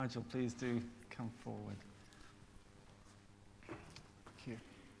Nigel, please do come forward. Thank you.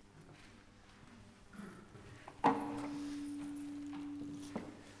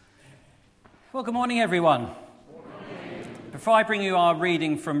 Well, good morning, everyone. Before I bring you our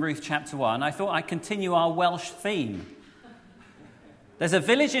reading from Ruth chapter 1, I thought I'd continue our Welsh theme. There's a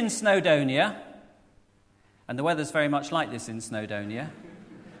village in Snowdonia, and the weather's very much like this in Snowdonia,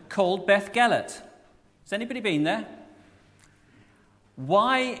 called Beth Gelert. Has anybody been there?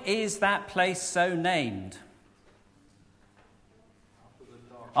 Why is that place so named?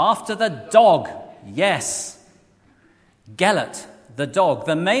 After the dog. Yes. Gelert, the dog.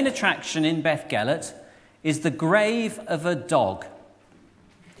 The main attraction in Beth Gelert is the grave of a dog.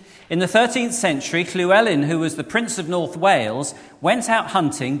 In the 13th century, Llywelyn, who was the Prince of North Wales, went out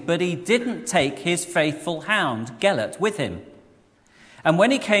hunting, but he didn't take his faithful hound, Gelert, with him. And when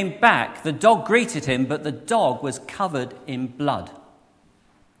he came back, the dog greeted him, but the dog was covered in blood.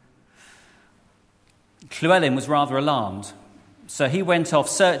 Llywelyn was rather alarmed, so he went off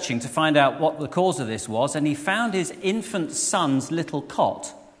searching to find out what the cause of this was, and he found his infant son's little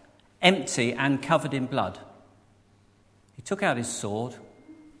cot, empty and covered in blood. He took out his sword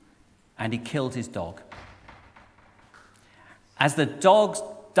and he killed his dog. As the dog's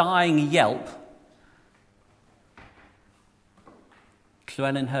dying yelp,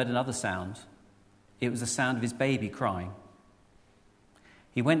 Llywelyn heard another sound. It was the sound of his baby crying.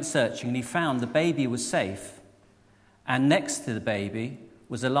 He went searching and he found the baby was safe, and next to the baby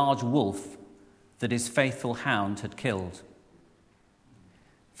was a large wolf that his faithful hound had killed.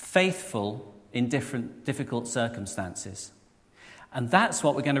 Faithful in difficult circumstances. And that's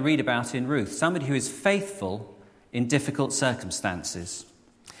what we're going to read about in Ruth, somebody who is faithful in difficult circumstances.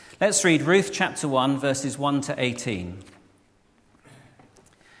 Let's read Ruth chapter 1, verses 1 to 18.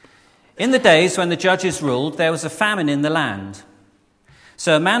 In the days when the judges ruled, there was a famine in the land.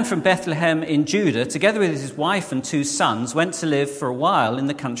 So a man from Bethlehem in Judah, together with his wife and 2 sons, went to live for a while in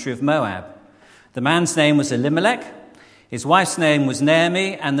the country of Moab. The man's name was Elimelech, his wife's name was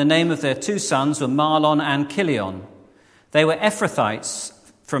Naomi, and the name of their 2 sons were Mahlon and Chilion. They were Ephrathites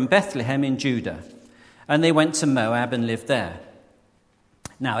from Bethlehem in Judah, and they went to Moab and lived there.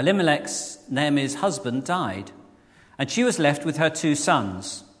 Now Elimelech's, Naomi's husband, died, and she was left with her 2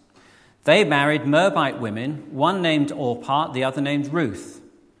 sons. They married Moabite women, one named Orpah, the other named Ruth.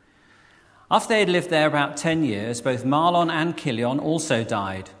 After they had lived there about 10 years, both Mahlon and Chilion also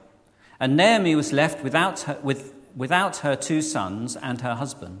died, and Naomi was left without her 2 sons and her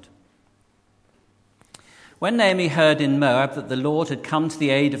husband. When Naomi heard in Moab that the Lord had come to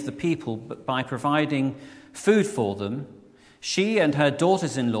the aid of the people by providing food for them, she and her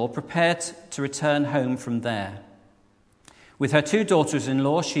daughters-in-law prepared to return home from there. With her 2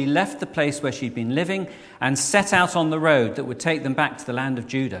 daughters-in-law, she left the place where she'd been living and set out on the road that would take them back to the land of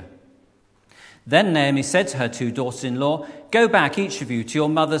Judah. Then Naomi said to her 2 daughters-in-law, "Go back, each of you, to your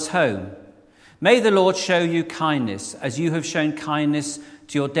mother's home. May the Lord show you kindness, as you have shown kindness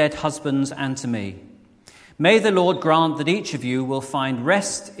to your dead husbands and to me. May the Lord grant that each of you will find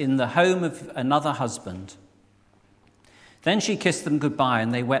rest in the home of another husband." Then she kissed them goodbye,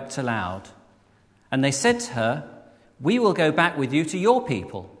 and they wept aloud. And they said to her, "We will go back with you to your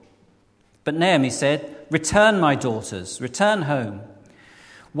people." But Naomi said, "Return, my daughters, return home.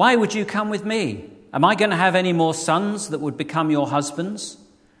 Why would you come with me? Am I going to have any more sons that would become your husbands?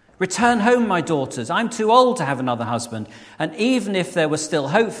 Return home, my daughters. I'm too old to have another husband. And even if there was still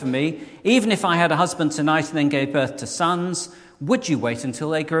hope for me, even if I had a husband tonight and then gave birth to sons, would you wait until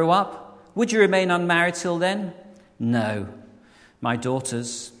they grew up? Would you remain unmarried till then? No, my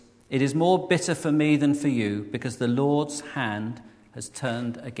daughters, it is more bitter for me than for you, because the Lord's hand has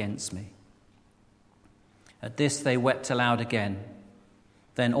turned against me." At this they wept aloud again.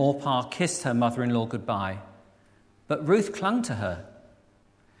 Then Orpah kissed her mother-in-law goodbye, but Ruth clung to her.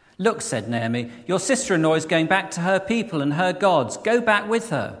 "Look," said Naomi, "your sister-in-law is going back to her people and her gods. Go back with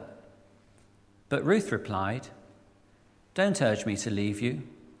her." But Ruth replied, "Don't urge me to leave you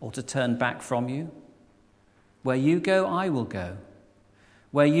or to turn back from you. Where you go, I will go.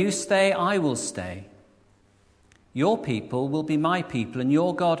 Where you stay, I will stay. Your people will be my people, and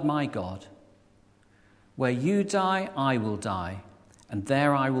your God my God. Where you die, I will die, and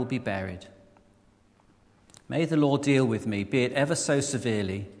there I will be buried. May the Lord deal with me, be it ever so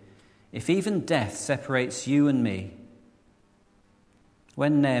severely, if even death separates you and me."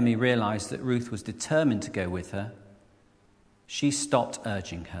 When Naomi realized that Ruth was determined to go with her, she stopped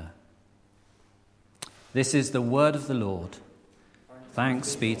urging her. This is the word of the Lord.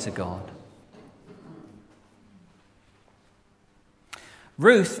 Thanks be to God.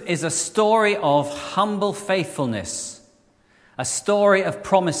 Ruth is a story of humble faithfulness, a story of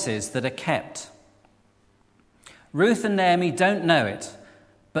promises that are kept. Ruth and Naomi don't know it,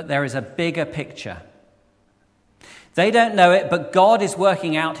 but there is a bigger picture. They don't know it, but God is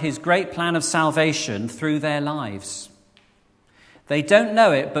working out his great plan of salvation through their lives. They don't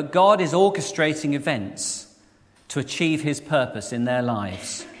know it, but God is orchestrating events to achieve his purpose in their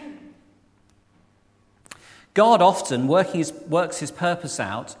lives. God often works his purpose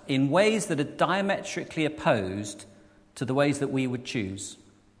out in ways that are diametrically opposed to the ways that we would choose.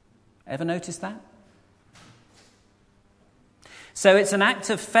 Ever notice that? So it's an act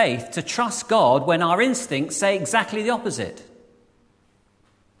of faith to trust God when our instincts say exactly the opposite.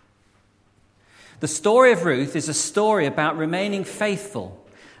 The story of Ruth is a story about remaining faithful,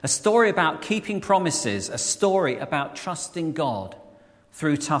 a story about keeping promises, a story about trusting God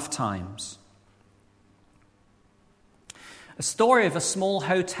through tough times. A story of a small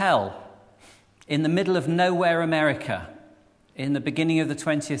hotel in the middle of nowhere America in the beginning of the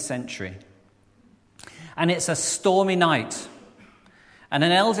 20th century. And it's a stormy night. And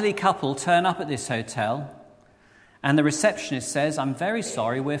an elderly couple turn up at this hotel, and the receptionist says, "I'm very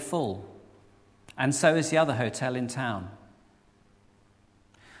sorry, we're full." And so is the other hotel in town.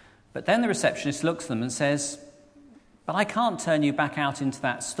 But then the receptionist looks at them and says, "But I can't turn you back out into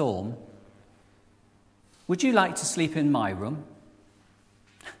that storm. Would you like to sleep in my room?"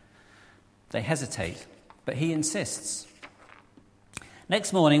 They hesitate, but he insists.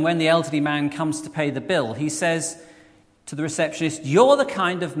 Next morning, when the elderly man comes to pay the bill, he says to the receptionist, "You're the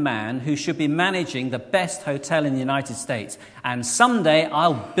kind of man who should be managing the best hotel in the United States, and someday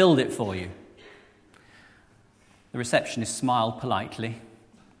I'll build it for you." The receptionist smiled politely.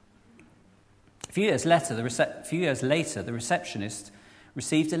 A few years later, the receptionist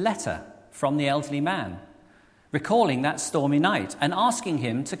received a letter from the elderly man, recalling that stormy night and asking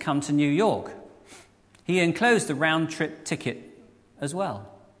him to come to New York. He enclosed a round-trip ticket as well.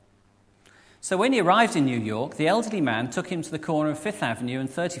 So when he arrived in New York, the elderly man took him to the corner of 5th Avenue and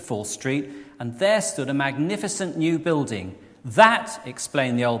 34th Street, and there stood a magnificent new building. "That,"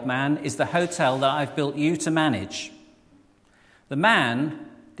 explained the old man, "is the hotel that I've built you to manage."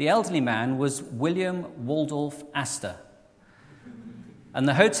 The elderly man, was William Waldorf Astor. And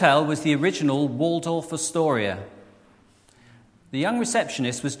the hotel was the original Waldorf Astoria. The young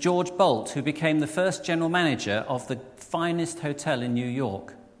receptionist was George Bolt, who became the first general manager of the finest hotel in New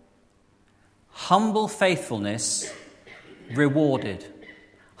York. Humble faithfulness rewarded.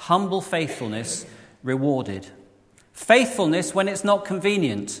 Humble faithfulness rewarded. Faithfulness when it's not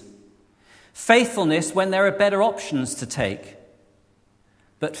convenient. Faithfulness when there are better options to take.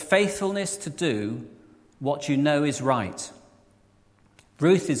 But faithfulness to do what you know is right.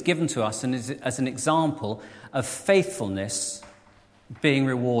 Ruth is given to us as an example of faithfulness being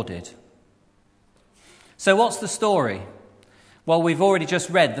rewarded. So what's the story? Well, we've already just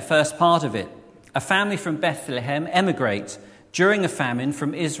read the first part of it. A family from Bethlehem emigrate during a famine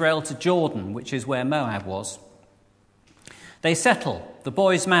from Israel to Jordan, which is where Moab was. They settle, the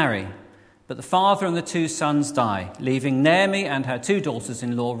boys marry, but the father and the two sons die, leaving Naomi and her two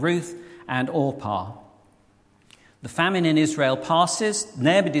daughters-in-law, Ruth and Orpah. The famine in Israel passes.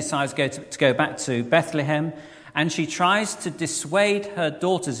 Naomi decides to go back to Bethlehem, and she tries to dissuade her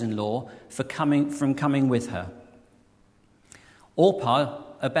daughters-in-law from coming with her. Orpah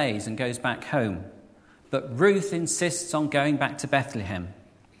obeys and goes back home, but Ruth insists on going back to Bethlehem.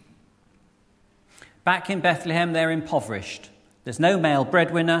 Back in Bethlehem, they're impoverished. There's no male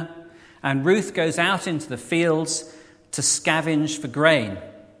breadwinner, and Ruth goes out into the fields to scavenge for grain,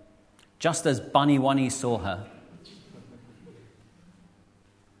 just as Bunny Wunny saw her.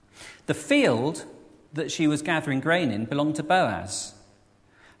 The field that she was gathering grain in belonged to Boaz,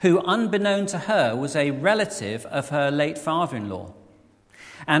 who, unbeknown to her, was a relative of her late father-in-law.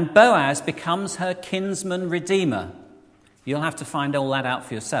 And Boaz becomes her kinsman redeemer. You'll have to find all that out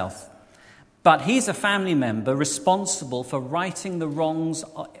for yourself. But he's a family member responsible for righting the wrongs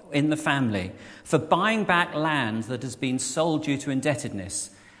in the family, for buying back land that has been sold due to indebtedness,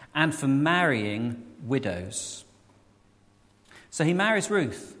 and for marrying widows. So he marries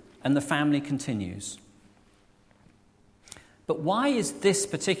Ruth, and the family continues. But why is this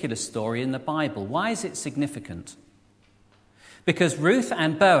particular story in the Bible? Why is it significant? Because Ruth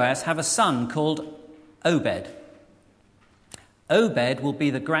and Boaz have a son called Obed. Obed will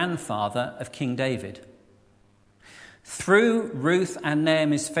be the grandfather of King David. Through Ruth and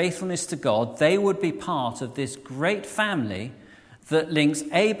Naomi's faithfulness to God, they would be part of this great family that links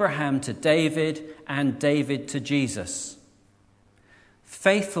Abraham to David and David to Jesus.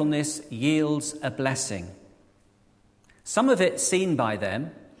 Faithfulness yields a blessing. Some of it seen by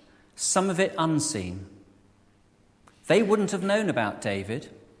them, some of it unseen. They wouldn't have known about David.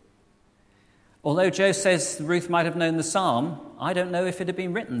 Although Joe says Ruth might have known the psalm, I don't know if it had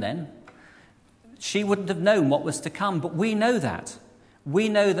been written then. She wouldn't have known what was to come, but we know that. We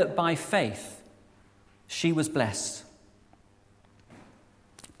know that by faith, she was blessed.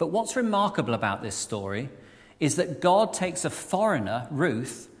 But what's remarkable about this story is that God takes a foreigner,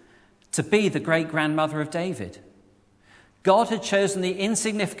 Ruth, to be the great-grandmother of David. God had chosen the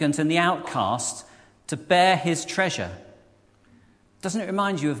insignificant and the outcast to bear his treasure. Doesn't it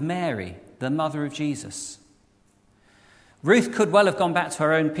remind you of Mary, the mother of Jesus? Ruth could well have gone back to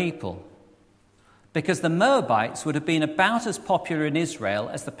her own people, because the Moabites would have been about as popular in Israel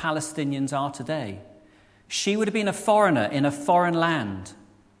as the Palestinians are today. She would have been a foreigner in a foreign land.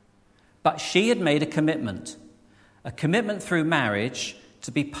 But she had made a commitment through marriage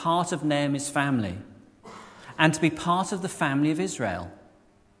to be part of Naomi's family and to be part of the family of Israel.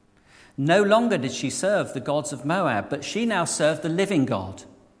 No longer did she serve the gods of Moab, but she now served the living God.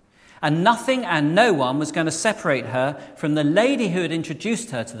 And nothing and no one was going to separate her from the lady who had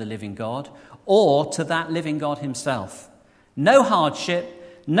introduced her to the living God or to that living God himself. No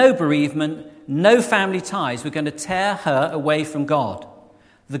hardship, no bereavement, no family ties were going to tear her away from God,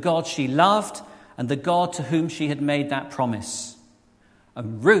 the God she loved and the God to whom she had made that promise.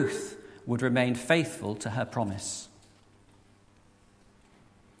 And Ruth would remain faithful to her promise.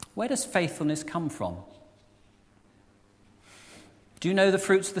 Where does faithfulness come from? Do you know the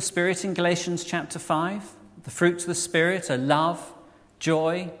fruits of the Spirit in Galatians chapter 5? The fruits of the Spirit are love,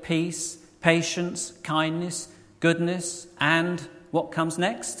 joy, peace, patience, kindness, goodness, and what comes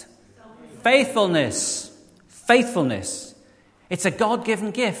next? Faithfulness. Faithfulness. It's a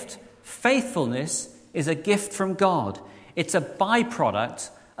God-given gift. Faithfulness is a gift from God. It's a byproduct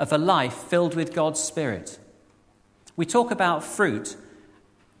of a life filled with God's Spirit. We talk about fruit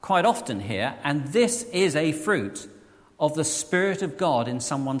quite often here, and this is a fruit of the Spirit of God in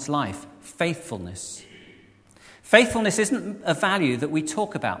someone's life, faithfulness. Faithfulness isn't a value that we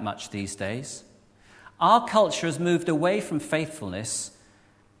talk about much these days. Our culture has moved away from faithfulness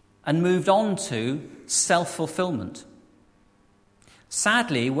and moved on to self-fulfillment.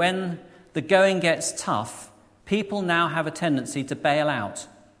 Sadly, when the going gets tough, people now have a tendency to bail out.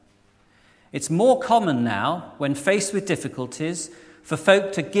 It's more common now, when faced with difficulties, for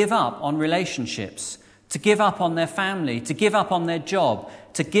folk to give up on relationships, to give up on their family, to give up on their job,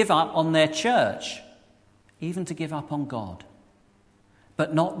 to give up on their church, even to give up on God.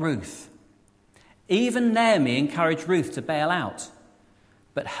 But not Ruth. Even Naomi encouraged Ruth to bail out,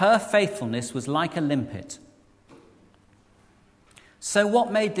 but her faithfulness was like a limpet. So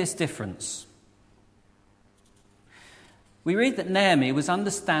what made this difference? We read that Naomi was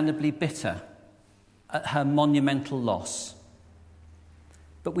understandably bitter at her monumental loss.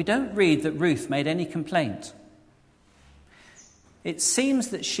 But we don't read that Ruth made any complaint. It seems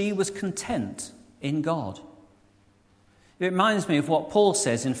that she was content in God. It reminds me of what Paul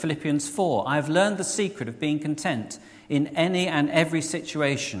says in Philippians 4. I have learned the secret of being content in any and every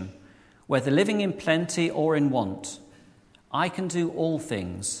situation, whether living in plenty or in want. I can do all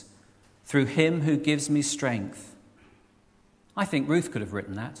things through him who gives me strength. I think Ruth could have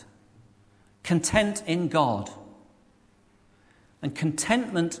written that. Content in God. And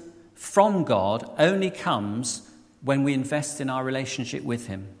contentment from God only comes when we invest in our relationship with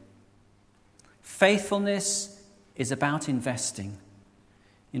him. Faithfulness is about investing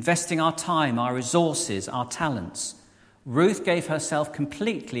our time, our resources, our talents. Ruth gave herself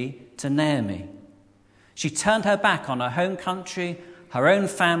completely to Naomi. She turned her back on her home country, her own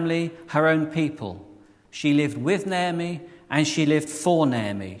family, her own people. She lived with Naomi and she lived for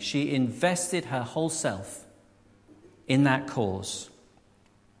Naomi. She invested her whole self in that cause.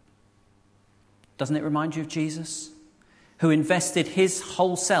 Doesn't it remind you of Jesus, who invested his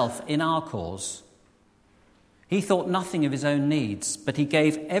whole self in our cause? He thought nothing of his own needs, but he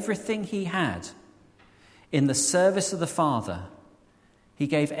gave everything he had in the service of the Father. He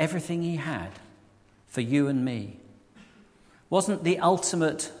gave everything he had for you and me. Wasn't the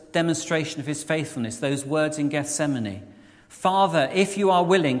ultimate demonstration of his faithfulness those words in Gethsemane? Father, if you are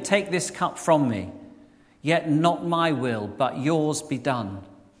willing, take this cup from me. Yet not my will, but yours be done.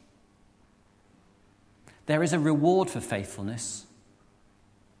 There is a reward for faithfulness.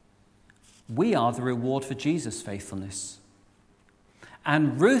 We are the reward for Jesus' faithfulness.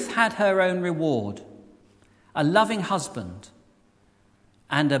 And Ruth had her own reward, a loving husband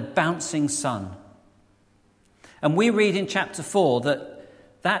and a bouncing son. And we read in chapter 4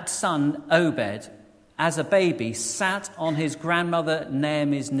 that son, Obed, as a baby, sat on his grandmother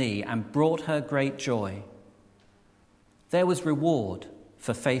Naomi's knee and brought her great joy. There was reward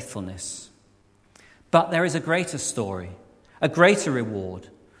for faithfulness. But there is a greater story, a greater reward.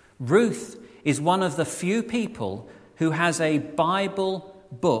 Ruth is one of the few people who has a Bible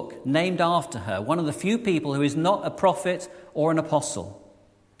book named after her, one of the few people who is not a prophet or an apostle.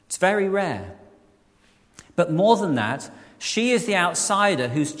 It's very rare. But more than that, she is the outsider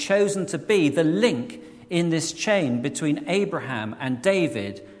who's chosen to be the link in this chain between Abraham and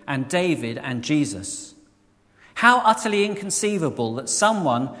David and Jesus. How utterly inconceivable that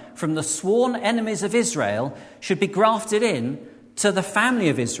someone from the sworn enemies of Israel should be grafted in to the family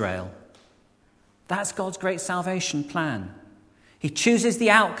of Israel. That's God's great salvation plan. He chooses the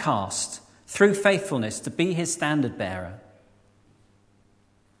outcast through faithfulness to be his standard bearer.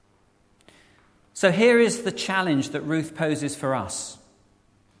 So here is the challenge that Ruth poses for us.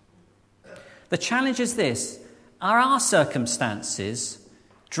 The challenge is this: are our circumstances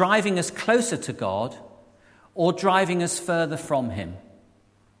driving us closer to God or driving us further from him?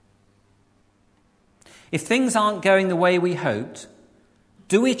 If things aren't going the way we hoped,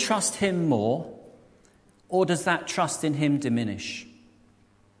 do we trust him more, or does that trust in him diminish?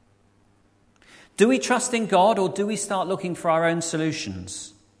 Do we trust in God, or do we start looking for our own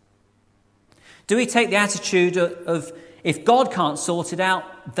solutions? Do we take the attitude of if God can't sort it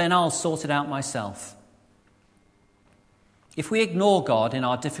out, then I'll sort it out myself? If we ignore God in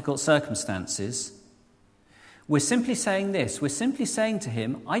our difficult circumstances, we're simply saying this. We're simply saying to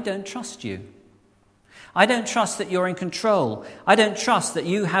him, I don't trust you. I don't trust that you're in control. I don't trust that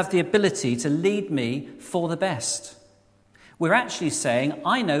you have the ability to lead me for the best. We're actually saying,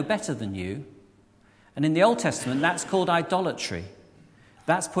 I know better than you. And in the Old Testament, that's called idolatry.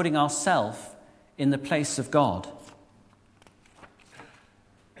 That's putting ourselves in the place of God.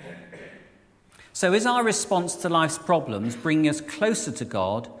 So is our response to life's problems bringing us closer to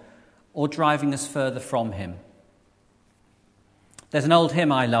God or driving us further from him? There's an old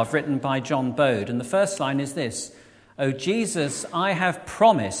hymn I love written by John Bode, and the first line is this: "O Jesus, I have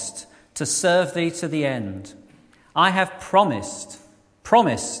promised to serve thee to the end. I have promised.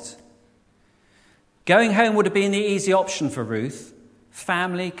 Going home would have been the easy option for Ruth.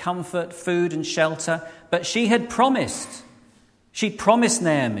 Family, comfort, food and shelter. But she had promised. She'd promised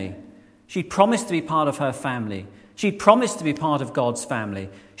Naomi. She'd promised to be part of her family. She'd promised to be part of God's family.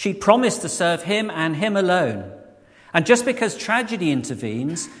 She'd promised to serve him and him alone. And just because tragedy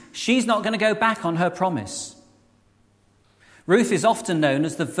intervenes, she's not going to go back on her promise." Ruth is often known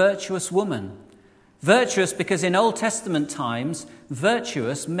as the virtuous woman. Virtuous because in Old Testament times,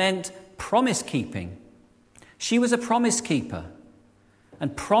 virtuous meant promise keeping. She was a promise keeper.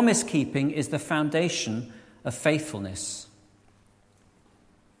 And promise keeping is the foundation of faithfulness.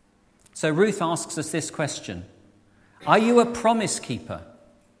 So Ruth asks us this question: are you a promise keeper?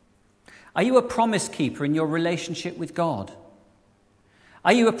 Are you a promise keeper in your relationship with God?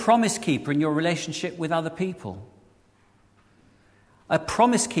 Are you a promise keeper in your relationship with other people? A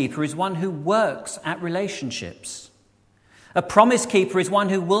promise keeper is one who works at relationships. A promise keeper is one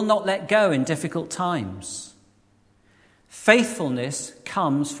who will not let go in difficult times. Faithfulness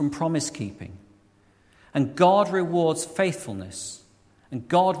comes from promise keeping. And God rewards faithfulness. And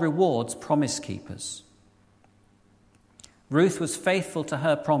God rewards promise keepers. Ruth was faithful to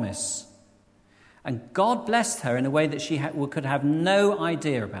her promise. And God blessed her in a way that she could have no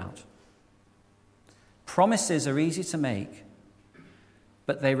idea about. Promises are easy to make,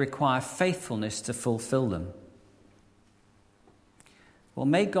 but they require faithfulness to fulfill them. Well,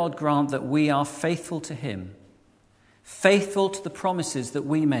 may God grant that we are faithful to him, faithful to the promises that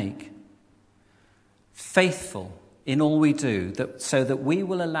we make, faithful in all we do, so that we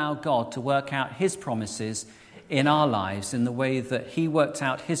will allow God to work out his promises in our lives in the way that he worked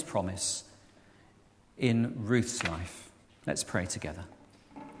out his promise in Ruth's life. Let's pray together.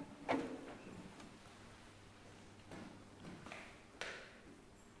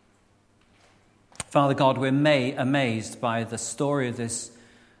 Father God, we're amazed by the story of this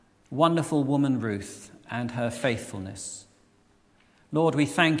wonderful woman Ruth and her faithfulness. Lord, we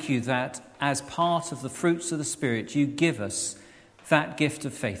thank you that as part of the fruits of the Spirit, you give us that gift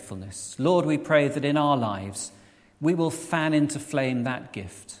of faithfulness. Lord, we pray that in our lives we will fan into flame that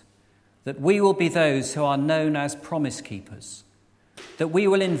gift, that we will be those who are known as promise keepers, that we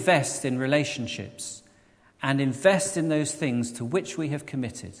will invest in relationships and invest in those things to which we have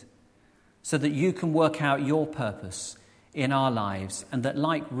committed, so that you can work out your purpose in our lives, and that,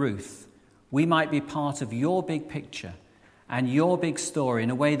 like Ruth, we might be part of your big picture and your big story in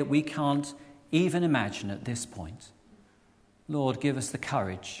a way that we can't even imagine at this point. Lord, give us the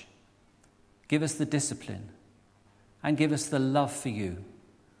courage, give us the discipline, and give us the love for you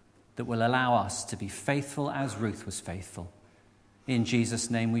that will allow us to be faithful as Ruth was faithful. In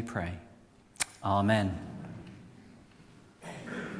Jesus' name we pray. Amen.